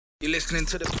You're listening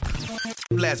to the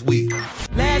last week.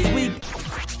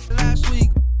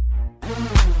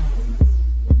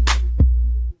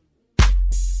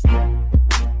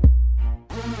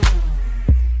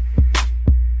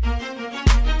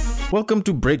 Welcome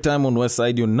to Break Time on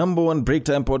Westside, your number one break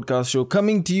time podcast show,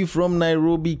 coming to you from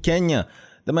Nairobi, Kenya.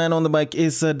 The man on the mic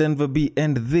is Sir Denver B,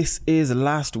 and this is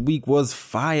Last Week Was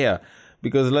Fire.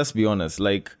 Because let's be honest,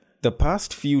 like the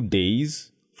past few days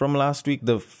from last week,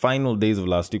 the final days of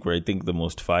last week were, I think, the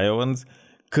most fire ones.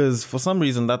 Because for some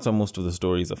reason, that's where most of the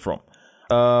stories are from.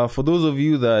 For those of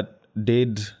you that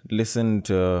did listen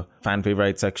to fan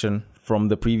favorite section from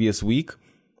the previous week,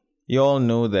 you all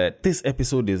know that this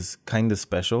episode is kind of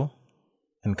special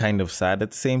and kind of sad at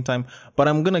the same time, but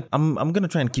I'm gonna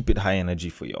try and keep it high energy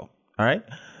for y'all. All right.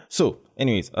 So,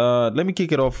 anyways, let me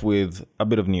kick it off with a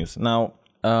bit of news. Now,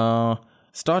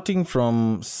 starting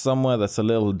from somewhere that's a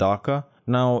little darker.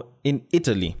 Now, in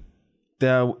Italy,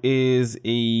 there is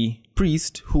a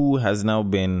priest who has now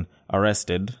been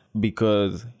arrested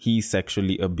because he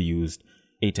sexually abused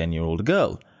a 10-year-old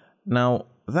girl. Now,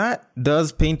 that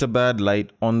does paint a bad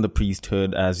light on the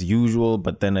priesthood as usual,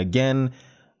 but then again,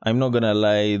 I'm not gonna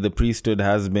lie, the priesthood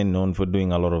has been known for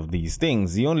doing a lot of these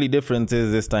things. The only difference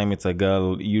is this time it's a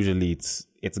girl, usually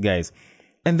it's guys.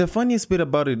 And the funniest bit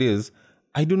about it is,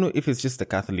 I don't know if it's just the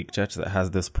Catholic Church that has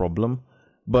this problem,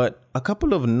 but a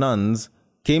couple of nuns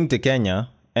came to Kenya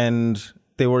and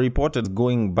they were reported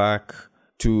going back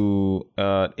to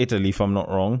Italy, if I'm not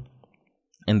wrong,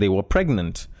 and they were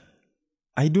pregnant.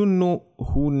 I don't know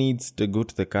who needs to go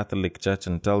to the Catholic Church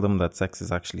and tell them that sex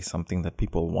is actually something that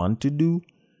people want to do,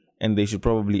 and they should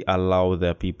probably allow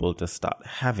their people to start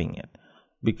having it,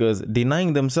 because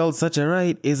denying themselves such a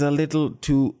right is a little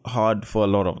too hard for a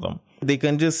lot of them. They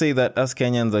can just say that us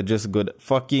Kenyans are just good at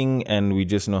fucking and we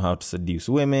just know how to seduce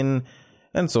women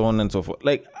and so on and so forth.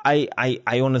 Like, I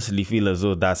honestly feel as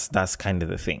though that's kind of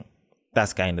the thing.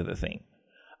 That's kind of the thing.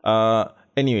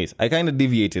 Anyways, I kind of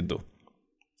deviated though.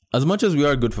 As much as we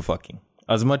are good for fucking,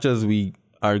 as much as we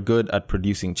are good at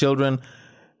producing children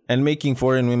and making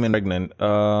foreign women pregnant,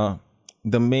 the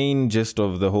main gist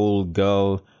of the whole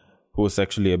girl who was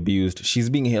sexually abused,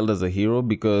 she's being hailed as a hero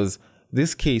because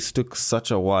this case took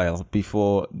such a while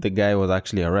before the guy was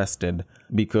actually arrested,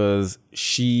 because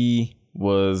she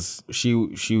went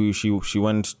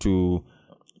to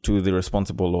the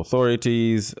responsible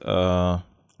authorities. If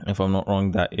I'm not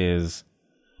wrong, that is,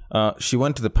 she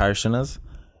went to the parishioners.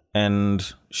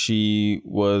 And she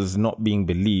was not being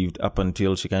believed up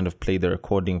until she kind of played the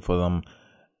recording for them.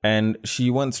 And she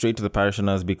went straight to the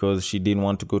parishioners because she didn't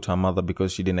want to go to her mother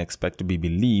because she didn't expect to be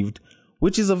believed,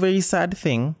 which is a very sad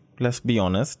thing, let's be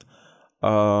honest.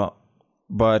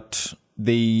 But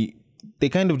they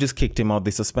kind of just kicked him out.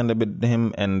 They suspended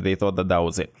him and they thought that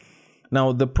was it.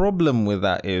 Now, the problem with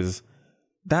that is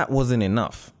that wasn't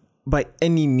enough. By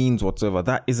any means whatsoever,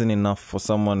 that isn't enough for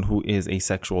someone who is a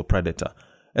sexual predator.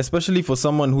 Especially for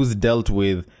someone who's dealt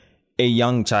with a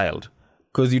young child,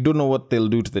 because you don't know what they'll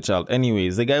do to the child.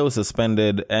 Anyways, the guy was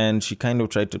suspended and she kind of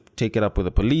tried to take it up with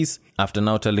the police after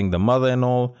now telling the mother and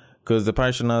all, because the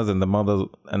parishioners and the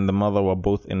mother were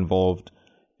both involved,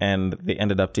 and they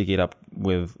ended up taking it up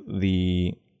with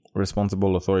the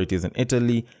responsible authorities in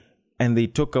Italy, and they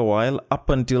took a while up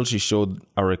until she showed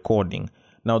a recording.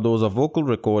 Now, there was a vocal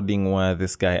recording where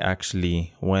this guy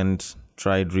actually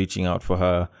tried reaching out for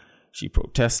her. She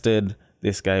protested.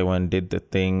 This guy went, did the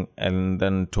thing, and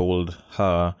then told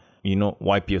her,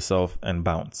 wipe yourself and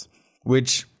bounce.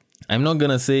 Which I'm not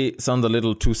going to say sounds a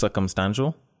little too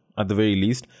circumstantial, at the very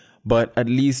least, but at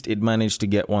least it managed to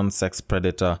get one sex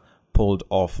predator pulled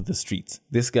off the streets.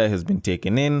 This guy has been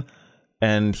taken in,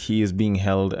 and he is being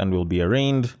held and will be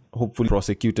arraigned, hopefully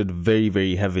prosecuted very,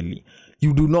 very heavily.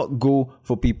 You do not go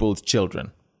for people's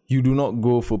children. You do not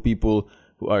go for people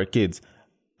who are kids.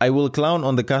 I will clown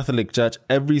on the Catholic Church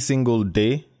every single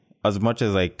day as much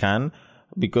as I can,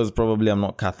 because probably I'm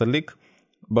not Catholic,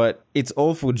 but it's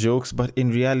all for jokes. But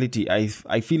in reality, I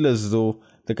feel as though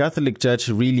the Catholic Church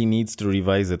really needs to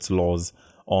revise its laws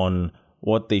on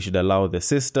what they should allow the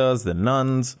sisters, the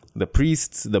nuns, the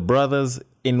priests, the brothers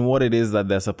in what it is that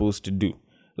they're supposed to do.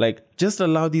 Like, just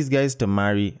allow these guys to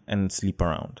marry and sleep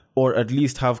around, or at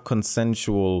least have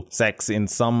consensual sex in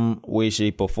some way,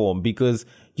 shape, or form, because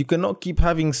you cannot keep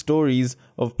having stories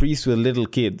of priests with little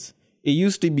kids. It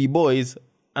used to be boys,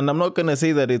 and I'm not going to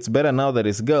say that it's better now that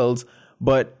it's girls,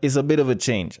 but it's a bit of a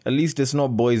change. At least it's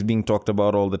not boys being talked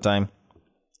about all the time.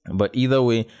 But either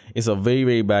way, it's a very,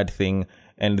 very bad thing,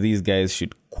 and these guys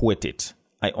should quit it.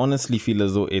 I honestly feel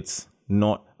as though it's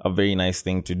not a very nice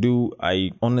thing to do.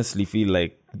 I honestly feel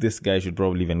like this guy should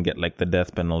probably even get like the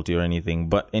death penalty or anything.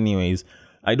 But anyways,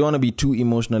 I don't want to be too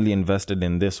emotionally invested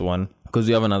in this one because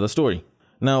we have another story.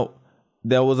 Now,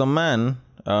 there was a man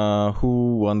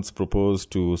who once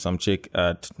proposed to some chick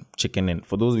at Chicken Inn.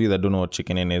 For those of you that don't know what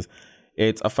Chicken Inn is,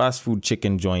 it's a fast food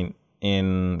chicken joint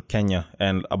in Kenya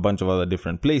and a bunch of other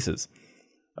different places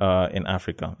in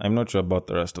Africa. I'm not sure about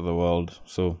the rest of the world,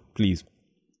 so please.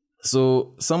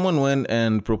 So someone went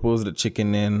and proposed at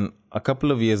Chicken Inn a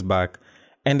couple of years back,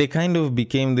 and it kind of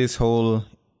became this whole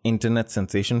internet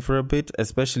sensation for a bit,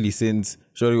 especially since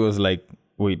Shorty was like,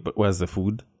 wait, but where's the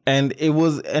food? And it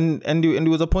was and it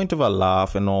was a point of a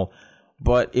laugh and all,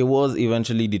 but it was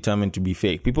eventually determined to be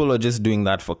fake. People are just doing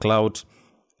that for clout.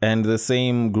 And the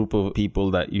same group of people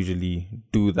that usually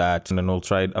do that and all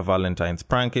tried a Valentine's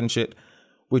prank and shit,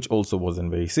 which also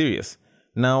wasn't very serious.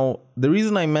 Now, the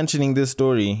reason I'm mentioning this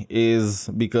story is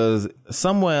because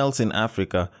somewhere else in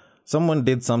Africa, someone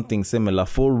did something similar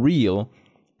for real,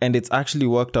 and it's actually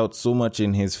worked out so much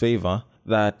in his favor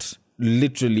that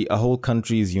literally a whole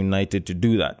country is united to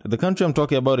do that. The country I'm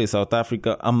talking about is South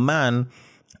Africa. A man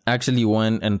actually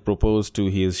went and proposed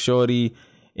to his shorty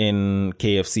in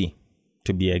KFC,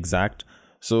 to be exact.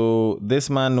 So this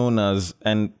man known as,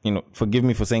 and forgive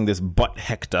me for saying this, Butt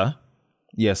Hector.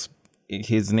 Yes,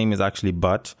 his name is actually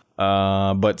Butt,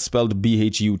 but spelled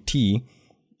B-H-U-T.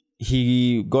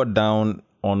 He got down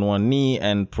on one knee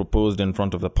and proposed in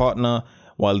front of the partner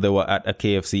while they were at a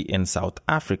KFC in South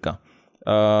Africa.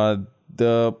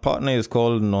 The partner is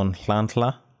called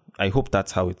Nonhlanhla. I hope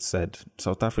that's how it's said.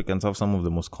 South Africans have some of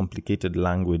the most complicated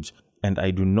language, and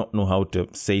I do not know how to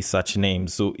say such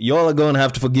names. So y'all are going to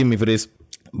have to forgive me for this.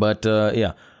 But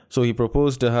yeah, so he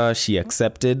proposed to her. She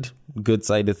accepted. Good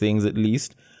side of things, at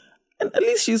least. And at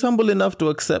least she's humble enough to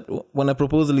accept when a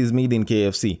proposal is made in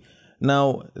KFC.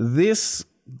 Now, this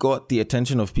got the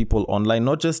attention of people online,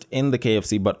 not just in the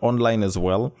KFC, but online as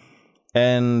well.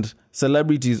 And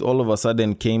celebrities all of a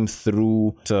sudden came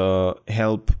through to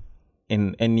help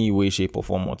in any way, shape, or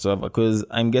form whatsoever. Because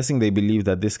I'm guessing they believe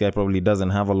that this guy probably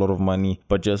doesn't have a lot of money,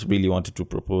 but just really wanted to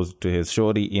propose to his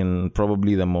shorty in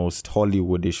probably the most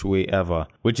Hollywoodish way ever,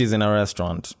 which is in a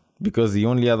restaurant. Because the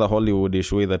only other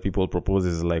Hollywoodish way that people propose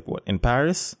is like, what, in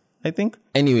Paris, I think?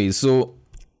 Anyways, so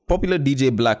popular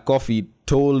DJ Black Coffee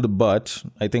told Butt,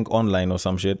 I think online or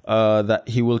some shit, that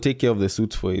he will take care of the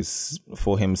suits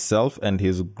for himself and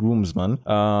his groomsman.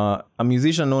 A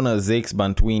musician known as Zakes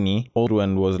Bantwini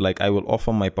and was like, I will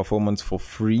offer my performance for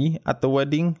free at the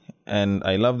wedding, and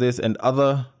I love this. And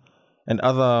other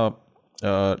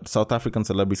South African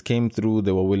celebrities came through.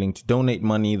 They were willing to donate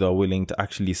money. They were willing to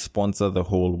actually sponsor the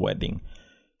whole wedding.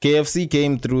 KFC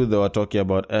came through. They were talking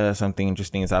about something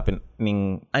interesting is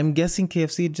happening. I'm guessing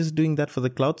KFC is just doing that for the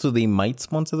clout, so they might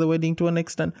sponsor the wedding to an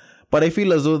extent. But I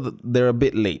feel as though they're a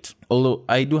bit late. Although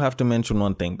I do have to mention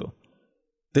one thing though.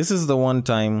 This is the one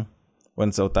time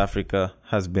when South Africa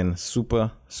has been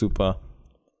super, super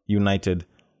united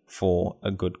for a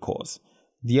good cause.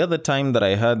 The other time that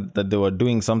I heard that they were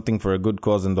doing something for a good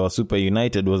cause and they were super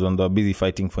united was when they were busy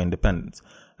fighting for independence.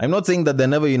 I'm not saying that they're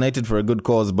never united for a good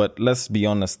cause, but let's be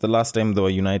honest, the last time they were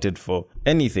united for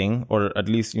anything, or at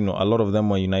least, a lot of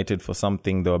them were united for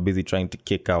something, they were busy trying to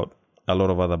kick out a lot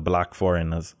of other black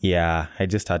foreigners. Yeah, I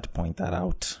just had to point that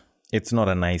out. It's not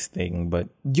a nice thing, but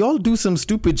y'all do some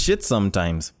stupid shit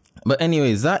sometimes. But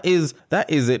anyways, that is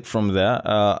it from there.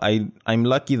 I'm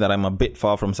lucky that I'm a bit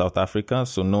far from South Africa,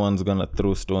 so no one's gonna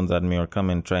throw stones at me or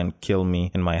come and try and kill me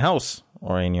in my house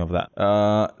or any of that.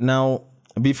 Now,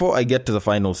 before I get to the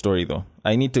final story though,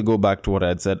 I need to go back to what I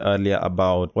had said earlier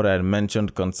about what I had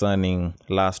mentioned concerning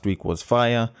last week was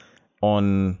fire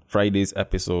on Friday's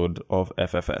episode of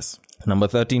FFS. Number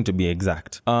 13 to be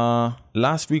exact.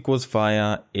 Last week was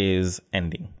fire is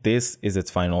ending. This is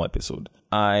its final episode.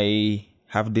 I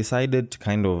have decided to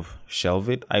kind of shelve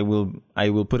it. I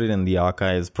will put it in the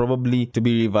archives, probably to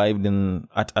be revived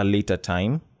at a later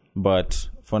time. But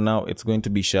for now, it's going to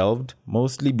be shelved,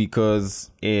 mostly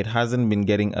because it hasn't been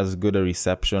getting as good a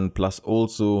reception. Plus,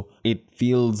 also, it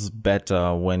feels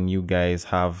better when you guys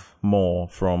have more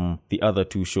from the other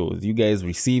two shows. You guys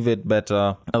receive it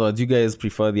better. In other words, you guys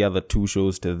prefer the other two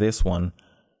shows to this one.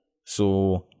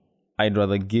 So I'd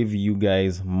rather give you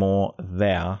guys more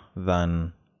there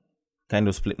than kind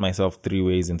of split myself 3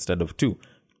 ways instead of 2.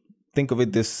 Think of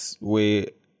it this way.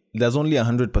 There's only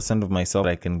 100% of myself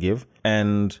I can give.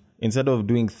 And instead of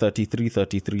doing 33,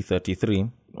 33, 33,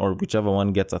 or whichever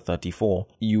one gets a 34,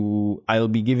 I'll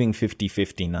be giving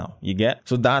 50-50 now. You get?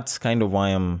 So that's kind of why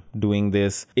I'm doing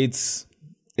this. It's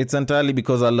entirely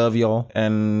because I love y'all.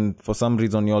 And for some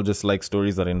reason, y'all just like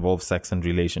stories that involve sex and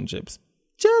relationships.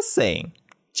 Just saying.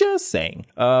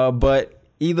 But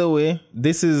either way,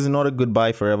 this is not a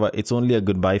goodbye forever. It's only a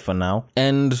goodbye for now.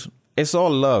 And it's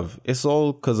all love. It's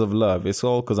all because of love. It's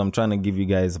all because I'm trying to give you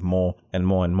guys more and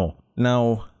more and more.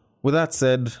 Now, with that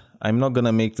said, I'm not going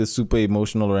to make this super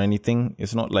emotional or anything.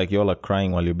 It's not like y'all are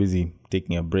crying while you're busy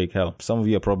taking a break. Hell, some of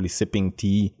you are probably sipping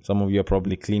tea. Some of you are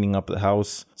probably cleaning up the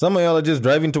house. Some of y'all are just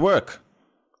driving to work.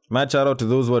 Mad shout out to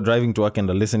those who are driving to work and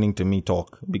are listening to me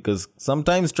talk, because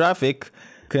sometimes traffic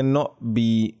cannot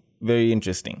be very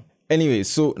interesting. Anyway,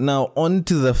 so now on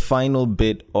to the final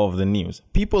bit of the news.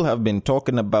 People have been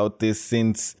talking about this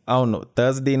since, I don't know,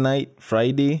 Thursday night,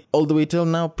 Friday, all the way till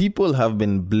now. People have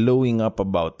been blowing up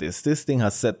about this. This thing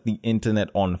has set the internet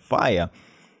on fire.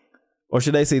 Or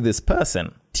should I say this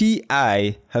person?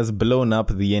 T.I. has blown up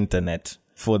the internet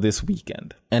for this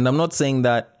weekend. And I'm not saying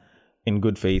that in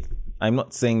good faith. I'm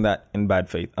not saying that in bad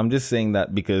faith. I'm just saying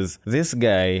that because this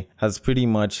guy has pretty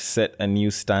much set a new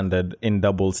standard in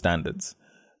double standards.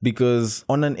 Because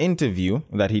on an interview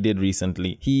that he did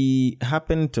recently, he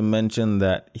happened to mention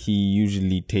that he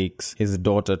usually takes his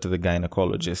daughter to the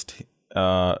gynecologist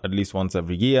at least once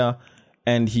every year.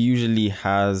 And he usually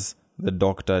has the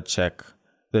doctor check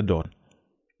the daughter.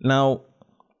 Now,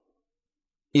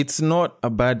 it's not a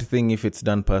bad thing if it's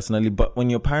done personally, but when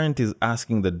your parent is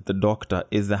asking the doctor,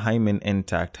 is the hymen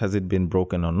intact? Has it been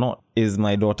broken or not? Is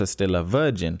my daughter still a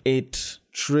virgin? It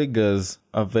triggers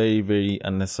a very, very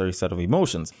unnecessary set of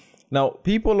emotions. Now,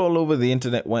 people all over the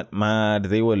internet went mad.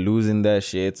 They were losing their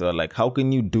shit. So like, how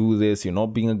can you do this? You're not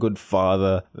being a good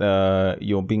father.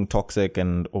 You're being toxic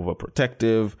and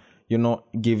overprotective. You're not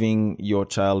giving your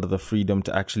child the freedom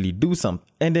to actually do something.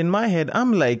 And in my head,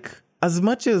 I'm like, as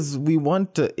much as we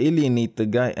want to alienate the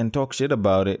guy and talk shit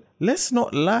about it, let's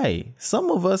not lie. Some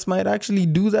of us might actually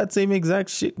do that same exact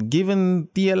shit given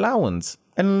the allowance.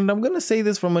 And I'm going to say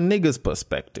this from a nigger's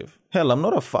perspective. Hell, I'm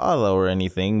not a father or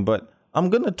anything, but I'm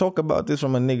going to talk about this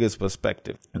from a nigger's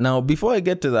perspective. Now, before I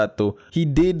get to that though, he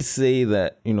did say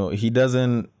that, he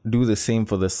doesn't do the same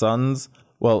for the sons.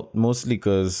 Well, mostly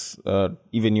because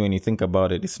even when you think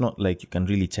about it, it's not like you can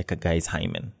really check a guy's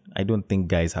hymen. I don't think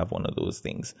guys have one of those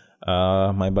things.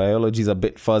 My biology is a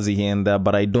bit fuzzy here and there,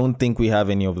 but I don't think we have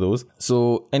any of those.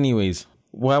 So anyways,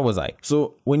 where was I?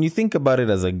 So when you think about it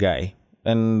as a guy,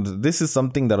 and this is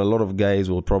something that a lot of guys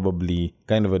will probably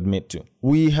kind of admit to,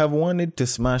 we have wanted to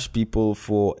smash people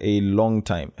for a long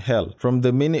time. Hell, from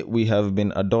the minute we have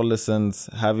been adolescents,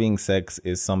 having sex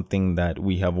is something that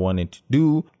we have wanted to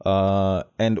do.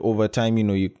 And over time,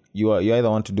 you either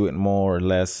want to do it more or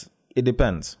less. It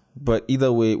depends. But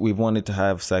either way, we've wanted to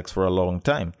have sex for a long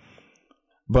time.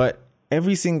 But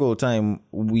every single time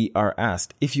we are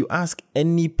asked, if you ask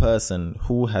any person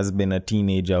who has been a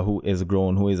teenager, who is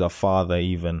grown, who is a father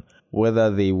even, whether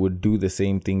they would do the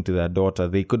same thing to their daughter,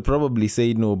 they could probably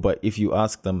say no. But if you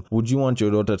ask them, would you want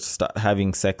your daughter to start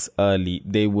having sex early?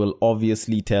 They will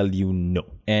obviously tell you no.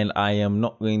 And I am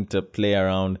not going to play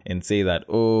around and say that,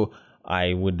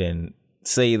 I wouldn't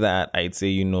say that. I'd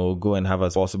say, go and have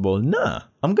as possible. Nah,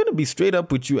 I'm going to be straight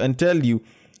up with you and tell you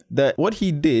that what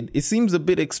he did, it seems a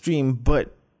bit extreme,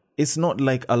 but it's not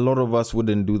like a lot of us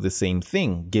wouldn't do the same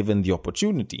thing given the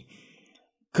opportunity.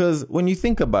 Because when you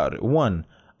think about it, one,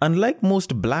 unlike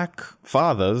most black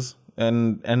fathers,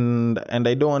 and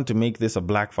I don't want to make this a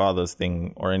black fathers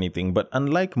thing or anything, but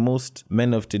unlike most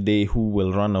men of today who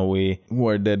will run away, who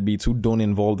are deadbeats, who don't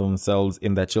involve themselves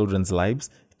in their children's lives,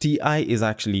 T.I. is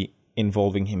actually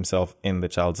involving himself in the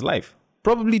child's life.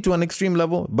 Probably to an extreme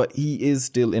level, but he is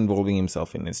still involving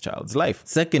himself in his child's life.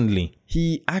 Secondly,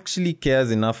 he actually cares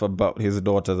enough about his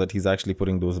daughter that he's actually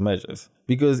putting those measures.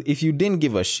 Because if you didn't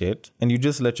give a shit and you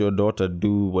just let your daughter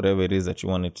do whatever it is that you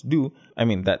wanted to do,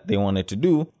 that they wanted to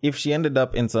do, if she ended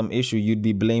up in some issue, you'd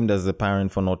be blamed as the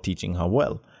parent for not teaching her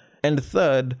well. And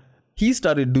third, he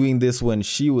started doing this when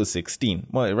she was 16.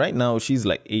 Well, right now she's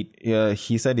like 8.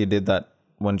 He said he did that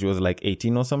when she was like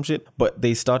 18 or some shit, but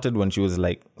they started when she was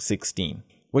like 16.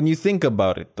 When you think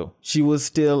about it though, she was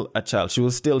still a child. She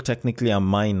was still technically a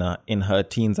minor in her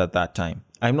teens at that time.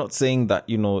 I'm not saying that,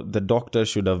 the doctor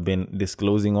should have been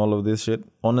disclosing all of this shit.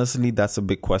 Honestly, that's a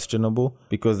bit questionable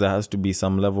because there has to be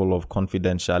some level of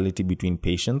confidentiality between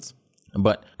patients.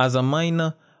 But as a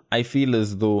minor, I feel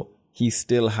as though he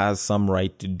still has some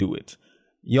right to do it.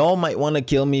 Y'all might want to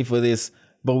kill me for this,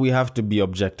 but we have to be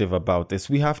objective about this.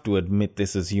 We have to admit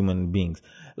this as human beings.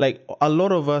 Like, a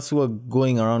lot of us who are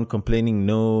going around complaining,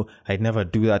 no, I'd never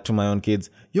do that to my own kids.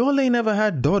 Y'all ain't never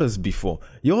had daughters before.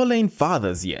 Y'all ain't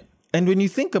fathers yet. And when you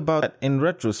think about it in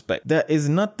retrospect, there is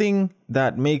nothing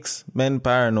that makes men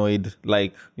paranoid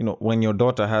like, when your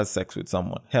daughter has sex with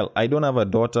someone. Hell, I don't have a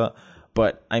daughter,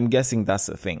 but I'm guessing that's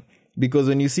the thing. Because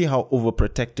when you see how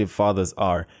overprotective fathers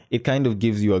are, it kind of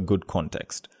gives you a good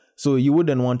context. So you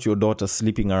wouldn't want your daughter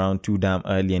sleeping around too damn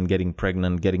early and getting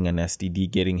pregnant, getting an STD,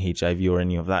 getting HIV or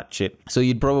any of that shit. So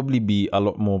you'd probably be a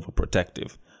lot more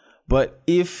overprotective. But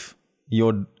if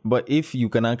you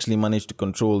can actually manage to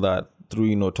control that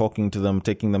through, talking to them,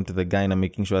 taking them to the gyna,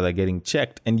 making sure they're getting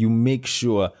checked, and you make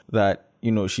sure that,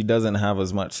 she doesn't have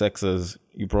as much sex as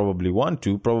you probably want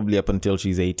to, probably up until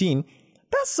she's 18,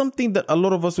 that's something that a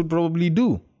lot of us would probably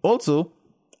do. Also,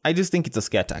 I just think it's a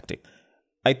scare tactic.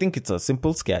 I think it's a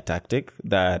simple scare tactic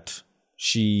that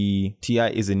T.I.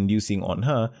 is inducing on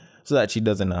her so that she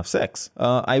doesn't have sex.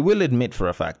 I will admit for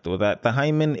a fact, though, that the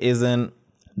hymen isn't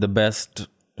the best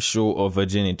show of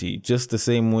virginity. Just the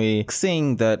same way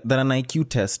saying that an IQ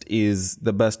test is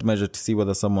the best measure to see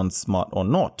whether someone's smart or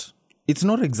not. It's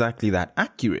not exactly that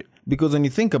accurate. Because when you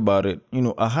think about it,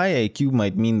 a high IQ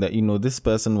might mean that, this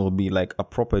person will be like a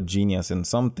proper genius in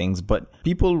some things, but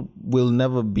people will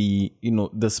never be,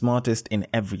 the smartest in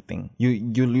everything.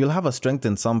 You'll have a strength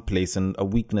in some place and a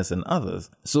weakness in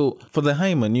others. So for the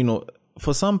hymen,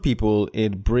 for some people,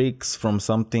 it breaks from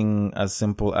something as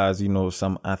simple as,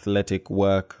 some athletic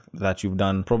work that you've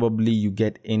done. Probably you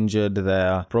get injured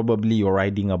there. Probably you're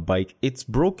riding a bike. It's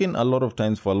broken a lot of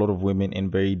times for a lot of women in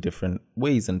very different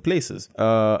ways and places.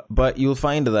 But you'll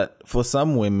find that for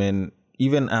some women,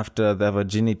 even after their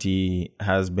virginity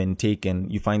has been taken,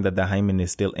 you find that the hymen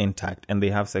is still intact and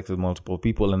they have sex with multiple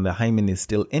people and the hymen is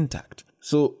still intact.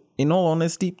 So in all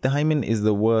honesty, the hymen is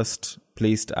the worst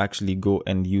place to actually go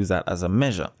and use that as a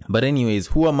measure. But anyways,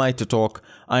 who am I to talk?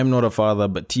 I'm not a father,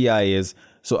 but T.I. is,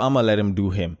 so I'ma let him do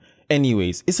him.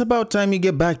 Anyways, it's about time you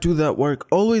get back to that work.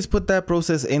 Always put that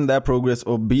process in that progress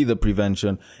or be the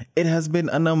prevention. It has been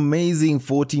an amazing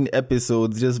 14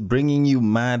 episodes just bringing you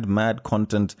mad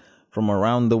content from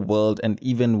around the world and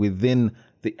even within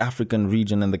the African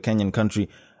region and the Kenyan country.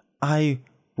 I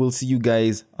will see you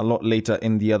guys a lot later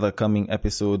in the other coming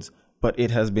episodes, but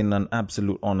it has been an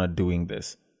absolute honor doing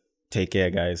this. Take care,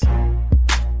 guys.